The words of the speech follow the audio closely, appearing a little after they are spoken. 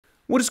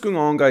What is going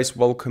on, guys?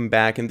 Welcome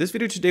back. In this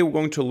video today, we're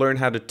going to learn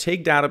how to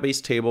take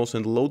database tables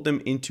and load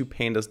them into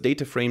Pandas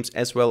data frames,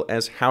 as well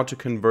as how to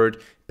convert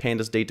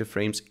Pandas data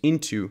frames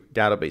into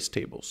database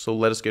tables. So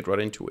let us get right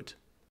into it.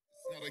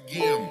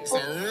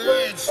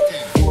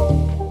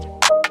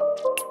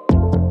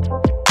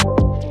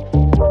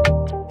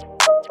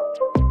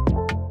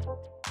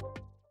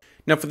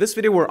 Now for this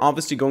video, we're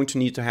obviously going to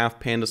need to have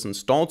Pandas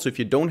installed. So if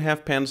you don't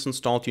have Pandas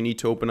installed, you need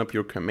to open up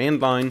your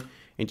command line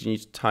and you need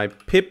to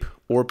type pip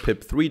or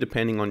pip3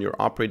 depending on your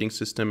operating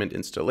system and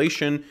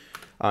installation.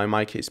 In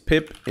my case,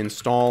 pip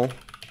install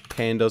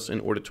pandas in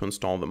order to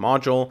install the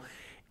module.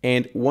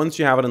 And once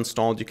you have it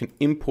installed, you can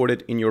import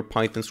it in your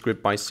Python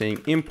script by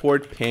saying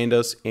import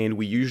pandas, and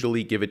we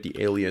usually give it the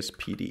alias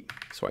PD.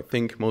 So I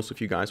think most of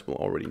you guys will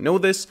already know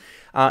this.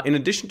 In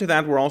addition to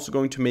that, we're also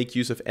going to make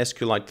use of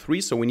SQLite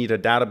 3. So we need a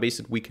database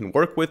that we can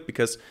work with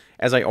because,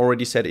 as I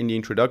already said in the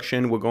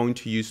introduction, we're going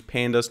to use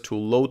pandas to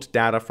load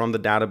data from the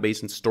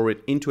database and store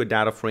it into a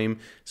data frame.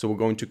 So we're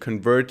going to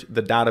convert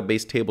the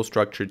database table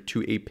structure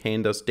to a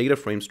pandas data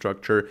frame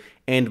structure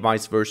and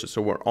vice versa.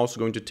 So we're also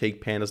going to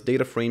take pandas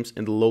data frames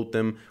and load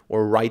them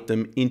or write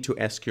them into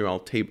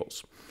SQL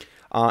tables.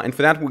 And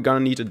for that, we're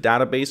going to need a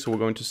database. So we're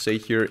going to say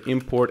here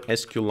import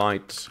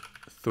SQLite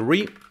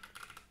 3,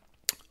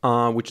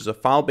 which is a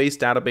file-based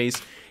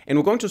database. And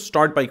we're going to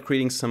start by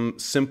creating some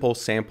simple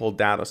sample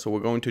data. So we're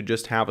going to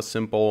just have a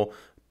simple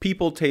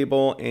people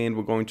table, and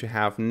we're going to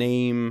have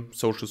name,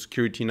 social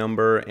security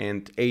number,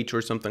 and age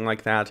or something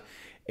like that.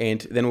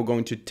 And then we're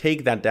going to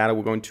take that data,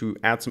 we're going to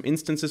add some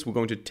instances, we're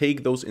going to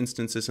take those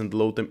instances and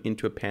load them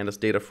into a Pandas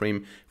data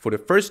frame for the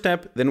first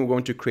step. Then we're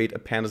going to create a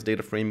Pandas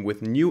data frame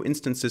with new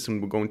instances,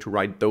 and we're going to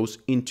write those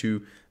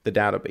into the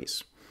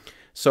database.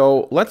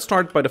 So let's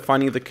start by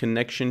defining the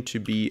connection to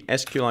be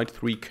SQLite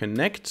 3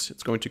 connect.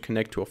 It's going to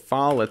connect to a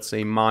file, let's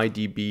say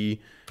mydb.db.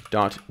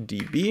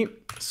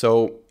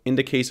 So in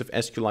the case of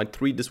SQLite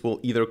 3, this will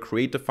either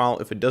create the file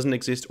if it doesn't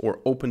exist or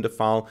open the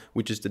file,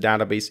 which is the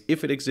database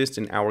if it exists.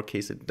 In our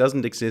case, it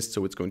doesn't exist,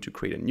 so it's going to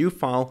create a new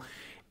file.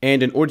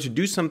 And in order to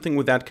do something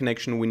with that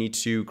connection, we need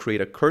to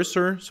create a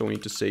cursor. So we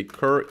need to say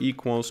cur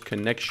equals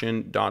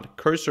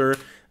connection.cursor.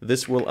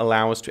 This will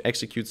allow us to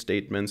execute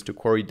statements, to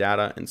query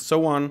data, and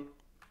so on.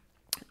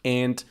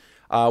 And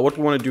what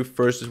we want to do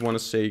first is we want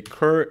to say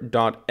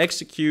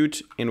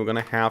cur.execute, and we're going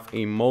to have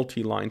a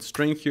multi-line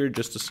string here,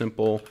 just a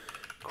simple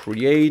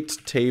create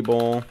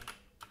table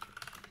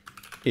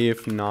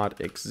if not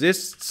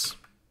exists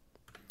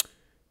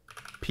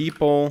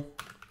people,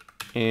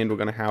 and we're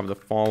going to have the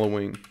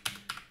following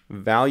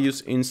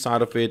values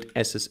inside of it.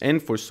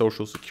 SSN for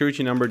social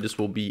security number, this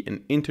will be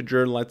an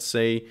integer, let's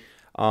say,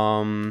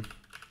 and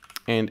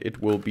it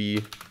will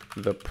be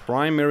the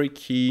primary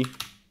key.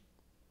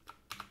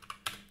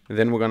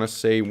 Then we're going to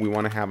say we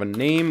want to have a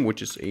name,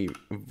 which is a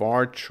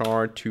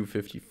varchar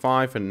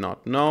 255 and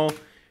not null.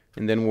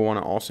 And then we want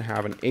to also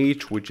have an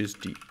age, which is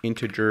the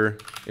integer.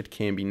 It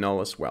can be null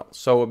as well.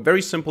 So a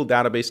very simple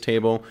database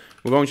table.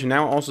 We're going to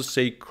now also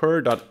say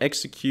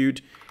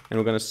cur.execute, and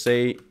we're going to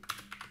say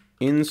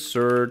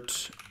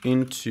insert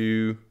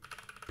into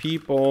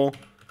people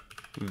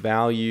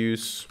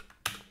values.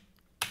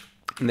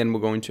 And then we're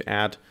going to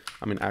add,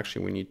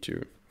 actually we need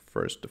to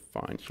first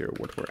define here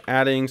what we're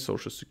adding.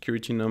 Social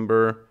security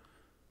number,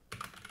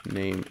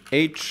 name,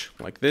 age,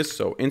 like this.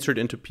 So insert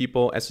into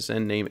people,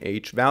 SSN, name,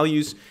 age,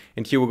 values.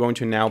 And here we're going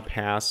to now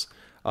pass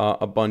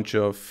a bunch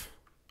of,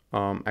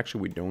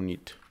 actually we don't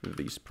need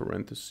these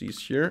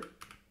parentheses here.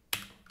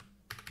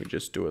 We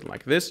just do it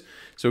like this.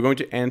 So we're going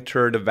to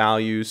enter the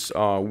values.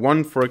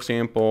 1, for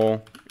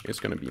example, is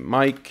going to be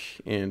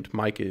Mike, and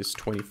Mike is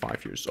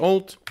 25 years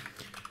old.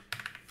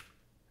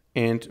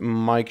 And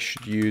Mike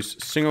should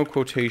use single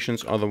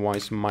quotations,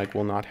 otherwise Mike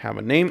will not have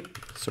a name.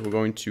 So we're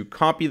going to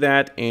copy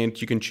that, and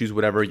you can choose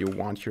whatever you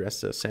want here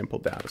as a sample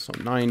data. So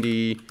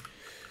 90,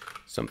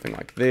 something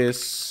like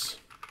this,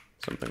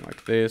 something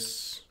like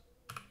this,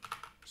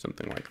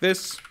 something like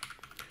this.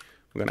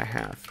 We're going to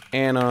have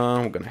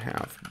Anna, we're going to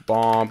have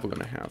Bob, we're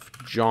going to have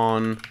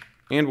John,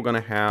 and we're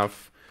going to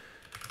have,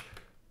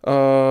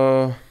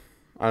 I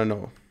don't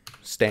know,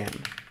 Stan,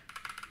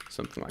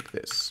 something like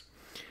this.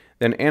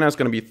 Then Anna is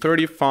going to be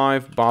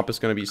 35, Bob is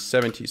going to be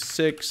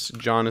 76,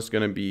 John is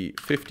going to be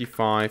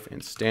 55,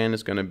 and Stan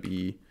is going to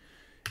be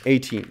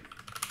 18.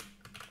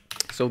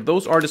 So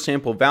those are the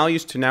sample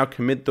values. To now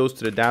commit those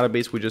to the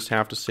database, we just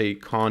have to say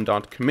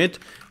con.commit.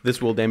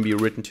 This will then be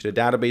written to the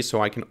database,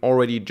 so I can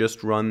already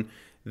just run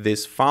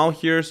this file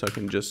here. So I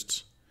can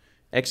just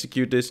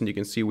execute this, and you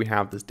can see we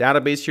have this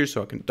database here.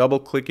 So I can double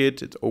click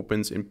it. It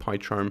opens in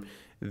PyCharm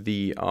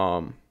the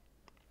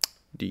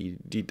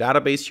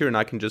database here, and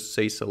I can just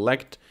say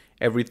select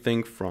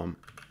everything from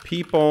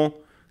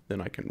people. Then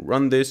I can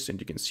run this,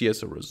 and you can see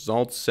as a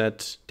result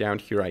set down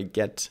here, I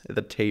get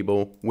the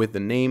table with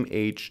the name,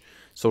 age,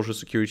 social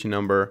security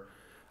number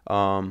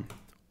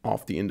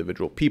of the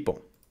individual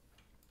people.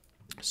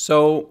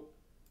 So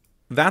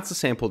that's the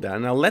sample data.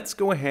 Now let's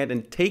go ahead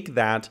and take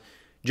that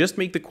Just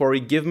make the query,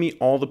 give me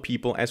all the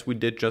people as we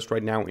did just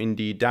right now in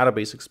the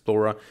Database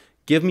Explorer.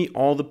 give me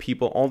all the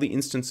people, all the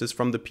instances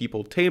from the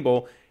people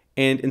table.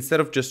 And instead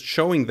of just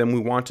showing them, we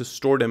want to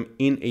store them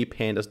in a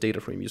Pandas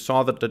data frame. You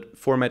saw that the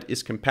format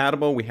is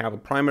compatible. We have a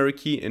primary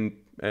key in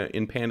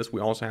Pandas. We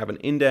also have an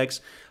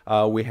index.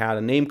 We had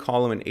a name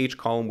column, an age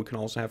column. We can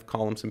also have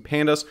columns in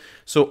Pandas.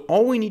 So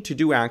all we need to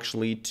do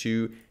actually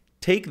to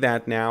take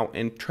that now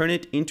and turn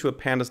it into a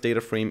Pandas data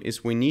frame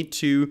is we need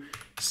to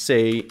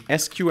say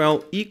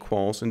SQL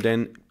equals and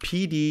then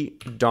pd.read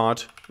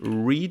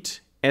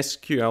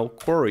SQL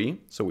query.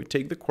 So we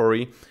take the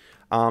query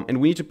and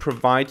we need to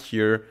provide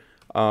here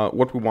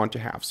what we want to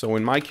have. So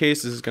in my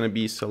case, this is going to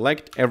be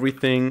select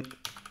everything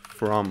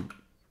from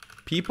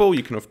people.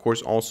 You can of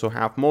course also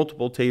have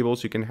multiple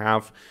tables. You can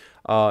have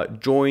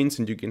joins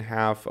and you can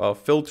have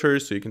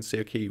filters. So you can say,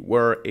 okay,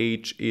 where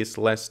age is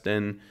less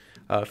than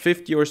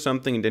 50 or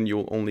something, and then you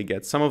will only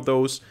get some of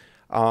those.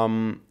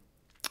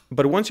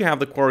 But once you have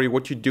the query,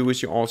 what you do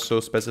is you also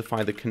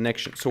specify the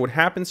connection. So what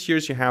happens here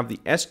is you have the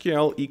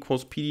SQL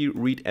equals pd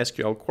read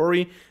SQL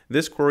query.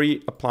 This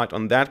query applied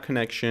on that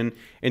connection.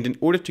 And in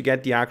order to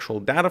get the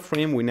actual data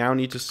frame, we now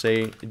need to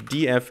say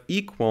df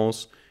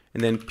equals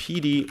and then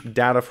pd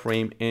data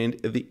frame. And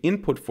the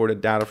input for the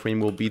data frame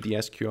will be the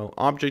SQL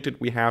object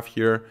that we have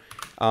here.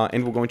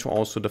 And we're going to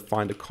also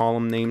define the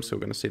column name. So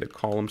we're going to say the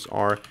columns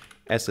are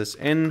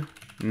SSN,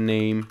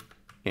 name,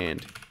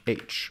 and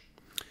age.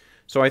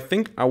 So I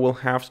think I will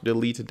have to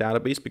delete the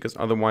database because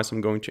otherwise I'm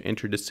going to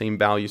enter the same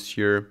values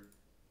here.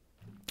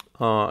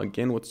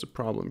 Again, what's the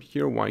problem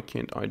here? Why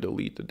can't I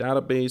delete the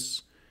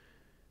database?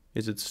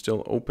 Is it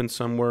still open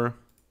somewhere?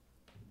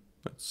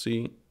 Let's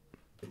see.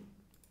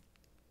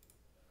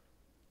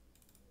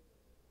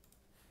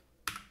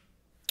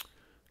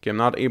 Okay, I'm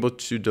not able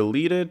to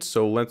delete it.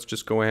 So let's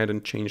just go ahead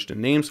and change the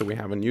name. So we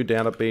have a new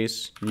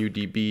database, new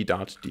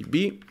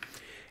db.db.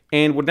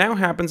 And what now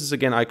happens is,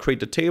 again, I create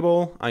the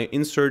table, I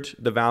insert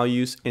the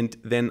values, and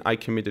then I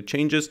commit the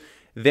changes.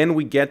 Then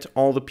we get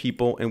all the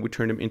people and we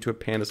turn them into a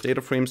Pandas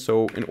data frame.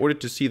 So in order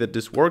to see that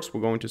this works,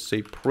 we're going to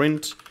say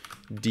print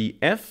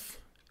df.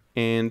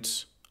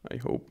 And I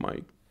hope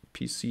my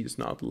PC is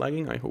not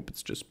lagging. I hope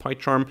it's just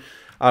PyCharm.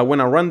 When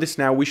I run this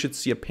now, we should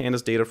see a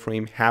Pandas data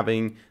frame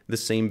having the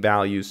same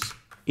values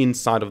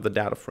inside of the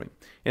data frame.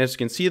 And as you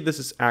can see, this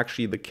is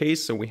actually the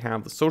case. So we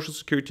have the social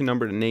security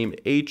number, the name,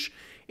 age,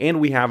 and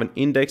we have an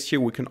index here.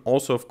 We can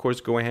also, of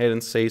course, go ahead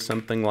and say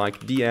something like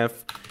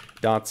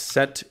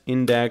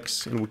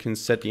df.setIndex, and we can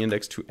set the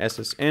index to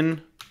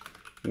SSN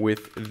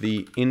with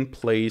the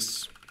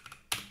in-place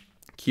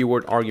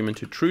keyword argument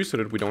to true so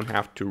that we don't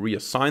have to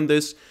reassign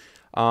this.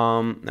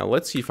 Now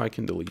let's see if I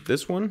can delete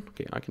this one.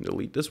 Okay, I can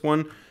delete this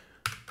one.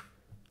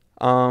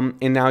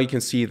 And now you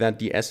can see that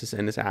the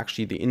SSN is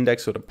actually the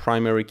index, so the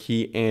primary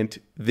key, and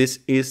this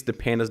is the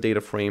Pandas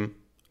data frame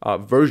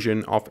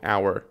version of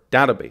our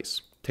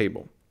database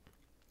table.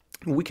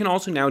 We can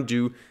also now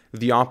do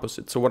the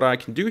opposite. So what I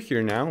can do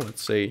here now,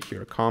 let's say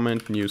here,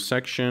 comment, new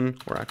section,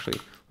 or actually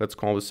let's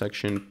call the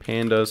section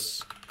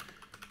Pandas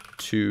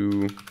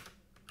to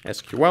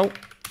SQL.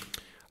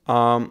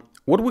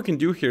 What we can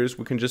do here is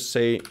we can just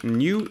say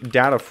new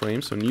data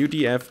frame, so new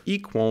df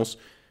equals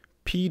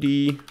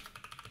pd.data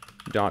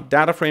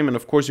frame, and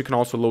of course you can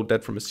also load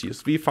that from a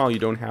CSV file. You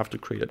don't have to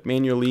create it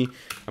manually.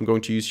 I'm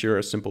going to use here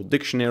a simple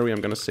dictionary.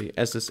 I'm going to say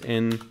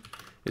SSN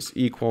is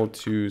equal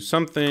to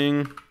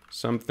something,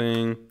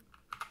 something,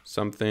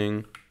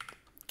 something.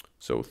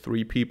 So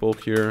 3 people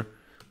here.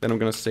 Then I'm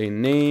going to say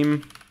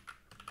name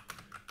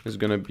is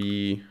going to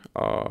be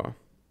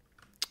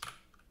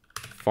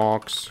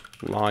fox,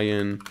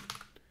 lion,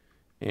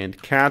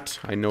 and cat.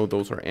 I know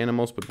those are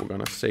animals, but we're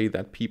going to say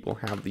that people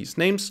have these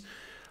names.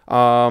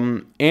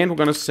 And we're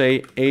going to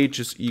say age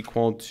is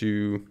equal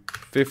to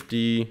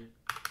 50,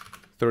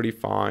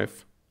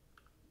 35,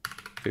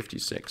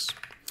 56.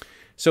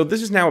 So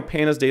this is now a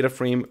Pandas data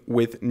frame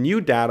with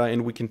new data,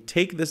 and we can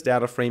take this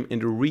data frame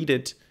and read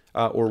it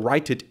or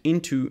write it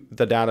into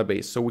the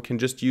database. So we can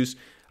just use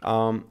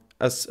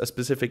a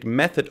specific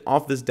method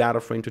of this data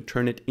frame to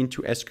turn it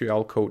into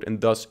SQL code and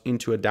thus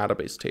into a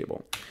database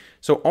table.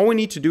 So all we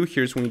need to do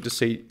here is we need to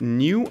say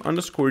new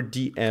underscore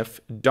df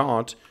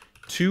dot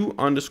to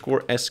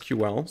underscore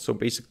SQL. So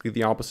basically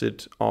the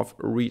opposite of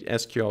read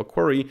SQL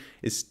query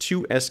is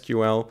to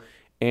SQL.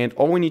 And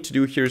all we need to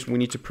do here is we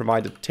need to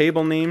provide a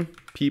table name,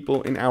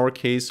 people in our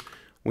case.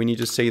 We need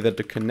to say that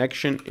the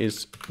connection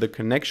is the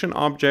connection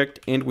object,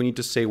 and we need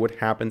to say what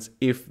happens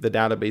if the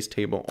database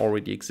table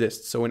already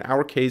exists. So in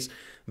our case,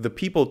 the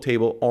people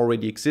table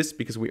already exists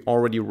because we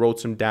already wrote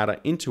some data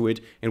into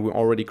it and we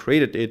already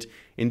created it.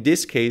 In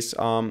this case,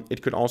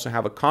 it could also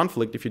have a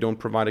conflict if you don't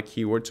provide a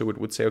keyword. So it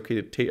would say,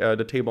 okay,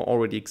 the table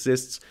already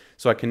exists,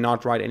 so I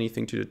cannot write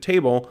anything to the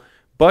table.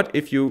 But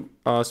if you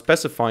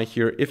specify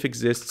here if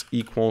exists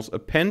equals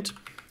append,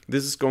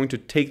 this is going to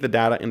take the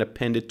data and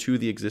append it to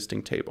the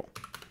existing table.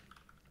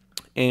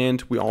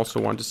 And we also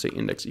want to say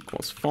index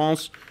equals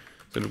false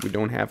so that we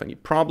don't have any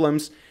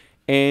problems.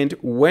 And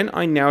when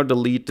I now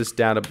delete this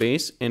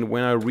database and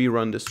when I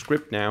rerun the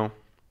script now,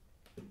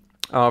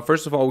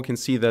 first of all, we can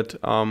see that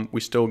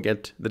we still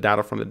get the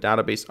data from the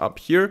database up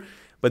here.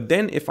 But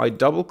then if I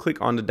double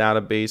click on the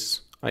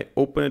database, I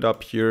open it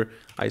up here,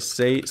 I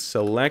say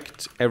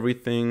select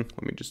everything,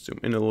 let me just zoom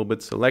in a little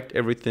bit, select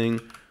everything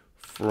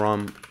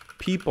from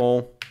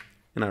people,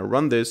 and I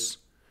run this,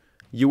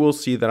 you will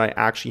see that I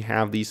actually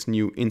have these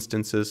new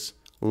instances,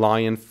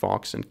 lion,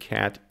 fox, and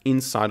cat,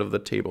 inside of the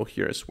table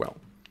here as well.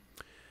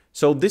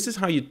 So this is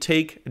how you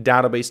take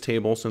database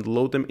tables and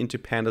load them into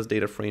Pandas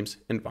data frames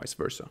and vice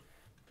versa.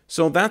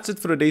 So that's it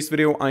for today's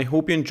video. I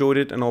hope you enjoyed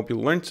it and I hope you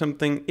learned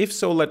something. If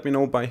so, let me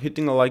know by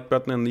hitting the like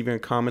button and leaving a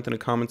comment in the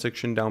comment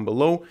section down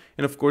below.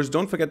 And of course,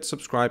 don't forget to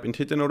subscribe and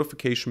hit the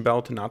notification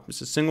bell to not miss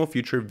a single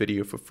future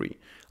video for free.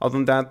 Other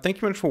than that, thank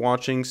you very much for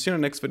watching. See you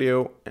in the next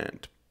video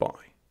and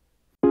bye.